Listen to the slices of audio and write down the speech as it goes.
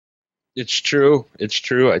It's true. It's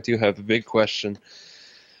true. I do have a big question.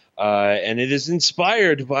 And it is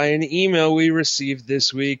inspired by an email we received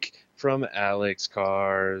this week from Alex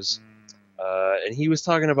Cars. And he was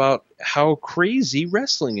talking about how crazy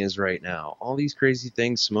wrestling is right now. All these crazy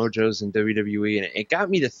things, Smojos and WWE, and it got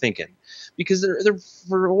me to thinking. Because there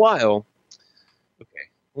for a while, okay,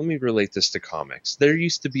 let me relate this to comics. There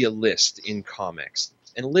used to be a list in comics,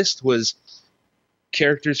 and a list was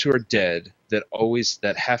characters who are dead that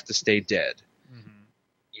have to stay dead. Mm-hmm.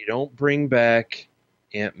 You don't bring back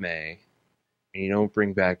Aunt May, and you don't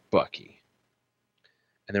bring back Bucky.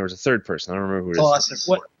 And there was a third person. I don't remember who it is. Colossus.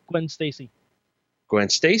 What? Gwen Stacy. Gwen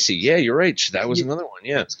Stacy. Yeah, you're right. That was another one.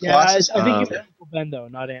 Yeah. Yeah, I Colossus, think you Um, meant Uncle Ben though,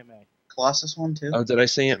 not Aunt May. Colossus one too. Oh, did I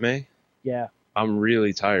say Aunt May? Yeah. I'm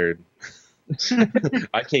really tired.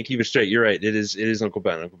 I can't keep it straight. You're right. It is Uncle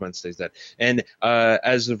Ben. Uncle Ben stays dead. And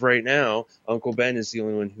as of right now, Uncle Ben is the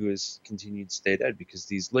only one who has continued to stay dead because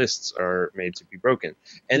these lists are made to be broken.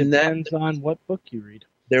 And Depends on what book you read.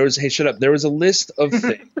 hey, shut up. There was a list of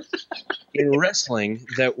things in wrestling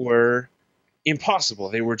that were impossible.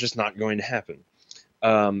 They were just not going to happen.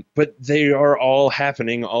 But they are all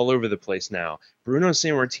happening all over the place now. Bruno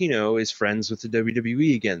Sammartino is friends with the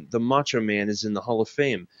WWE again. The Macho Man is in the Hall of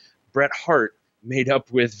Fame. Bret Hart made up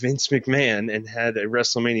with Vince McMahon and had a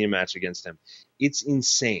WrestleMania match against him. It's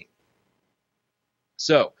insane.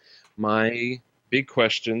 So, my big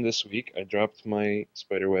question this week, I dropped my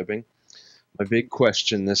spider webbing. My big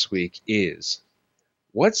question this week is,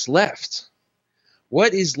 what's left?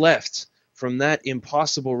 What is left from that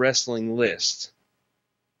impossible wrestling list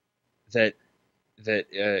that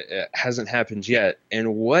hasn't happened yet,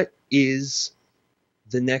 and what is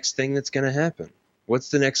the next thing that's going to happen? What's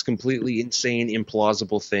the next completely insane,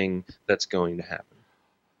 implausible thing that's going to happen?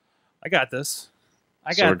 I got this.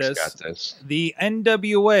 I got Sorg's this. got this. The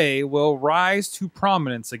NWA will rise to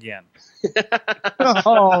prominence again.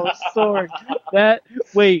 Oh, Sorg.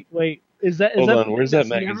 Wait. Hold that on, the where's thing that that's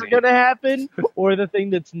never magazine? going to happen, or the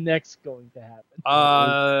thing that's next going to happen?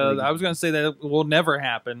 I was going to say that it will never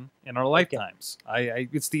happen in our lifetimes.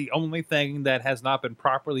 It's the only thing that has not been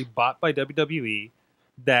properly bought by WWE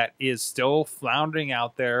that is still floundering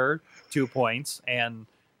out there 2 points, and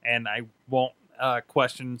I won't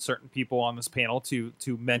question certain people on this panel to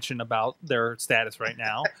mention about their status right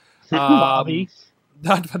now. Bobby.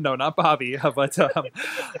 Not Bobby, but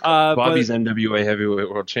Bobby's NWA Heavyweight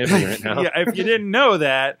World Champion right now. yeah, if you didn't know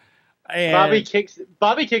that, and Bobby kicks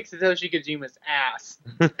Satoshi Kojima's ass.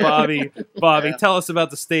 Bobby, Yeah. tell us about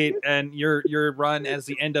the state and your run as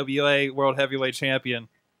the NWA World Heavyweight Champion.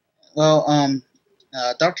 Well,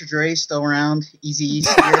 Dr. Dre's still around. Easy East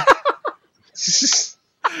here.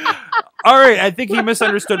 All right, I think he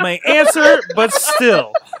misunderstood my answer, but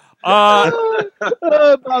still.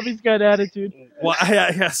 Bobby's got attitude. Well,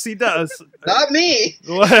 yes, he does. Not me.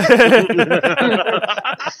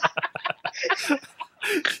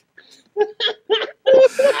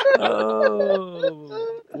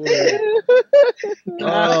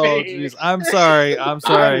 Oh, jeez. I'm sorry. I'm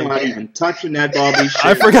not even touching that Bobby shit.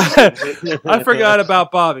 I forgot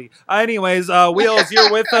about Bobby. Anyways, Wheels,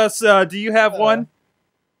 you're with us. Do you have one?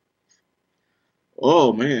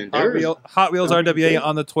 Oh, man. Hot Wheels RWA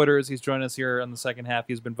on the Twitters. He's joined us here on the second half.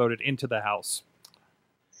 He's been voted into the house.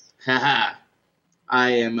 Haha.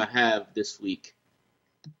 I am a have this week.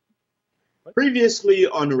 Previously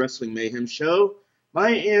on the Wrestling Mayhem show,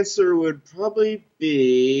 my answer would probably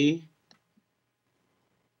be...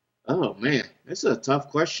 Oh, man. This is a tough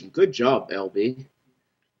question. Good job, LB.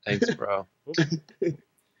 Thanks, bro.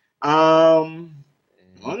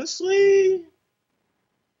 Honestly...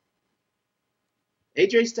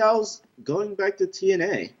 AJ Styles going back to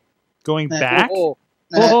TNA. Going back? Oh,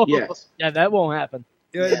 Yes. yeah, that won't happen.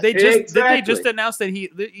 Did they just Exactly. announce that he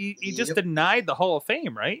just denied the Hall of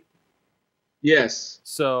Fame, right? Yes.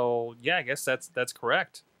 So yeah, I guess that's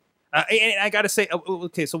correct. And I got to say,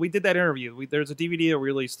 okay, so we did that interview. There's a DVD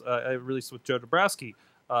released with Joe Dabrowski,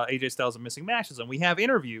 AJ Styles and Missing Matches, and we have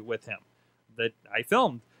interview with him that I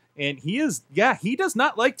filmed, and he does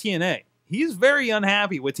not like TNA. He's very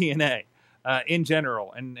unhappy with TNA in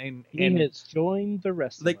general, and He has joined the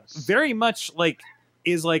rest like of us. very much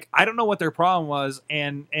is I don't know what their problem was,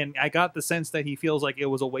 and I got the sense that he feels like it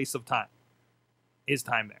was a waste of time. His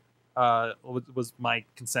time there was my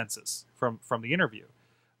consensus from the interview.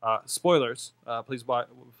 Spoilers, please buy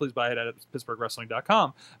it at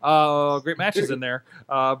PittsburghWrestling.com. Great matches in there,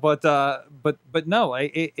 but no,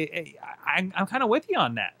 I'm kind of with you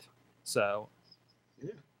on that. So, Yeah.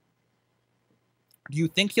 do you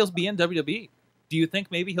think he'll be in WWE? Do you think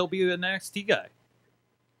maybe he'll be an NXT guy?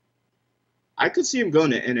 I could see him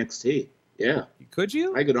going to NXT. Yeah, Could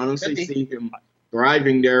you? I could honestly Could be. see him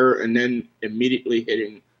thriving there and then immediately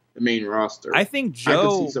hitting the main roster. I think I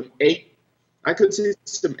could Joe. see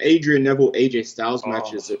some Adrian Neville AJ Styles Oh.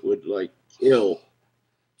 matches that would like kill.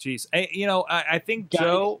 Jeez, I think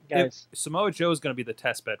Guys. if Samoa Joe is going to be the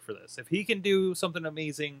test bed for this. If he can do something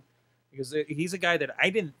amazing, because he's a guy that I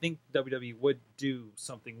didn't think WWE would do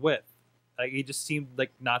something with. He just seemed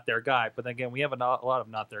like not their guy. But then again, we have a lot of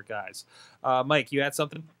not their guys. Mike, you had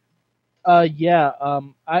something?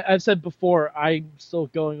 I've said before, I'm still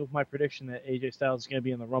going with my prediction that AJ Styles is going to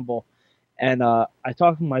be in the Rumble. And I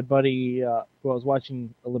talked to my buddy who I was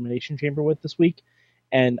watching Elimination Chamber with this week,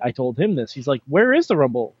 and I told him this. He's like, where is the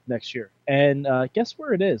Rumble next year? And guess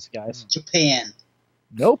where it is, guys? Japan.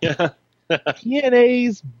 Nope.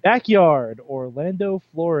 TNA's backyard, Orlando,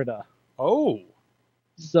 Florida. Oh,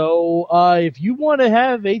 So if you want to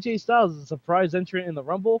have AJ Styles as a surprise entrant in the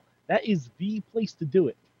Rumble, that is the place to do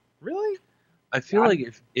it. really? I feel like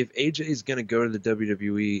if AJ is going to go to the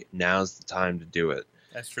WWE, now's the time to do it.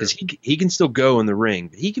 That's true. Because he can still go in the ring,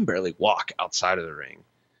 but he can barely walk outside of the ring.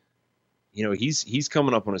 You know, he's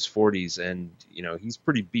coming up on his 40s, and, you know, he's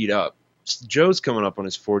pretty beat up. Joe's coming up on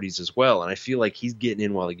his 40s as well, and I feel like he's getting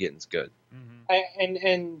in while the getting's good. Mm-hmm.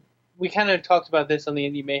 And we kind of talked about this on the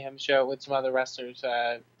Indie Mayhem show with some other wrestlers,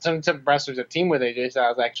 some wrestlers that team with AJ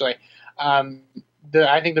Styles, actually.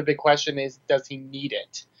 I think the big question is, does he need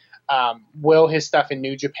it? Will his stuff in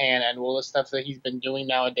New Japan and will the stuff that he's been doing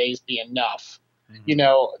nowadays be enough? Mm-hmm. You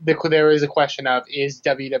know, there is a question of, is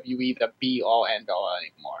WWE the be-all, end-all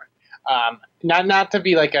anymore? Not to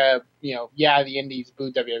be like a, you know, the indies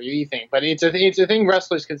boo WWE thing, but it's a thing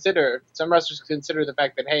wrestlers consider. Some wrestlers consider the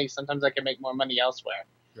fact that, hey, sometimes I can make more money elsewhere.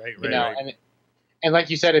 Right. You know, and like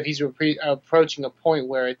you said, if he's approaching a point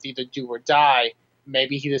where it's either do or die,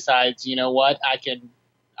 maybe he decides, you know what, I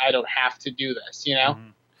don't have to do this. You know. Mm-hmm.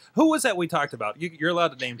 Who was that we talked about? You're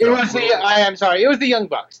allowed to name. It was I'm sorry. It was the Young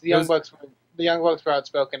Bucks. The Young Bucks were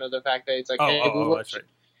outspoken of the fact that it's like, that's right.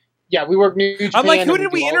 Yeah, we work New Japan. I'm like, who and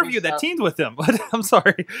did we do all interview this that stuff. teamed with him? But I'm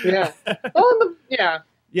sorry. Yeah.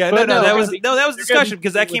 Yeah, But that no, was you're gonna be discussion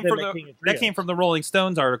because that teaming came with from him at King of that Trios. came from the Rolling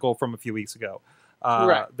Stones article from a few weeks ago.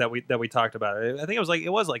 Right. That we talked about it. I think it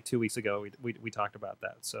was like 2 weeks ago. We talked about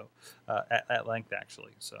that. So at length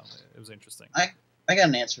actually. So it was interesting. I got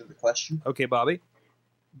an answer to the question. Okay, Bobby.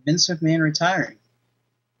 Vince McMahon retiring.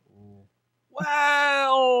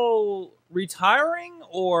 Well, retiring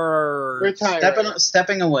or Retiring.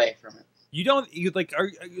 Stepping away from it.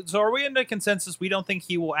 are we in the consensus? We don't think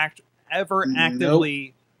he will ever Nope.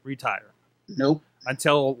 actively retire Nope.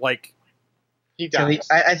 until like. He So dies.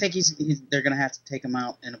 I think they're gonna have to take him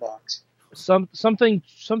out in a box. Something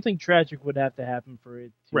tragic would have to happen for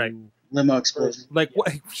it to Right. Limo explosion. Like what?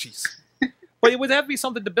 Jeez. But it would have to be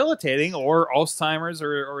something debilitating or Alzheimer's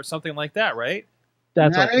or something like that, right?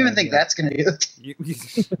 That's I don't even okay, think yeah. that's gonna do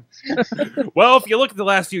it. Well, if you look at the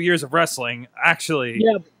last few years of wrestling, actually,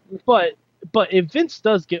 Yeah, but if Vince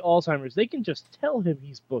does get Alzheimer's, they can just tell him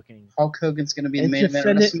he's booking. Hulk Hogan's gonna be the And main just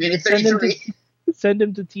event of send WrestleMania send him 33. Send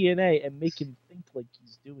him to TNA and make him think like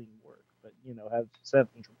he's doing work, but have Seth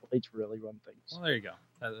and Triple H really run things. well, there you go.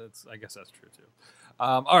 I guess that's true too.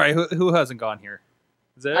 All right, who hasn't gone here?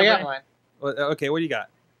 Is that I got everybody? one. Okay, what do you got?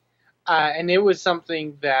 And it was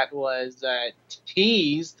something that was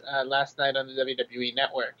teased last night on the WWE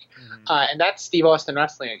Network. And that's Steve Austin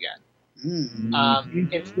wrestling again.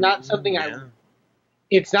 It's not something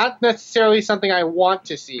it's not necessarily something I want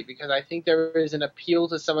to see because I think there is an appeal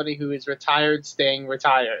to somebody who is retired staying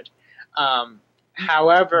retired.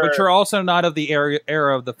 However, But you're also not of the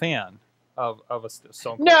era of the fan of a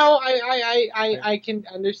Stone Cold. no, I can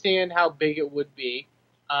understand how big it would be,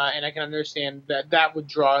 and I can understand that would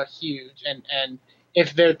draw huge. And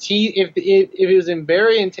if if it was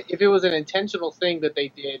if it was an intentional thing that they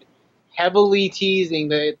did, heavily teasing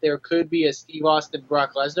that there could be a Steve Austin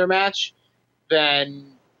Brock Lesnar match,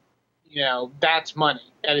 then that's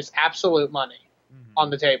money. That is absolute money on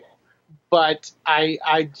the table. But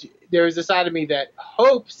there is a side of me that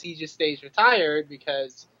hopes he just stays retired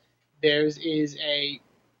because there is a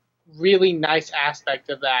really nice aspect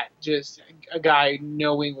of that. Just a guy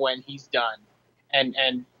knowing when he's done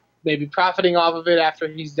and maybe profiting off of it after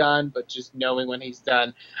he's done, but just knowing when he's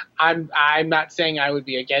done. I'm not saying I would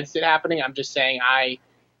be against it happening. I'm just saying I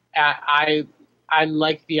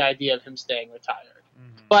like the idea of him staying retired.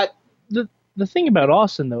 But The thing about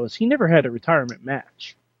Austin though is he never had a retirement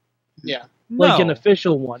match, yeah, like No. an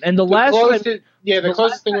official one. And the the last closest, time, the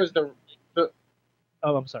closest thing was the.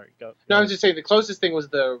 oh, I'm sorry, go. No, I was just saying the closest thing was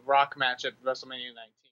the Rock match at WrestleMania 19.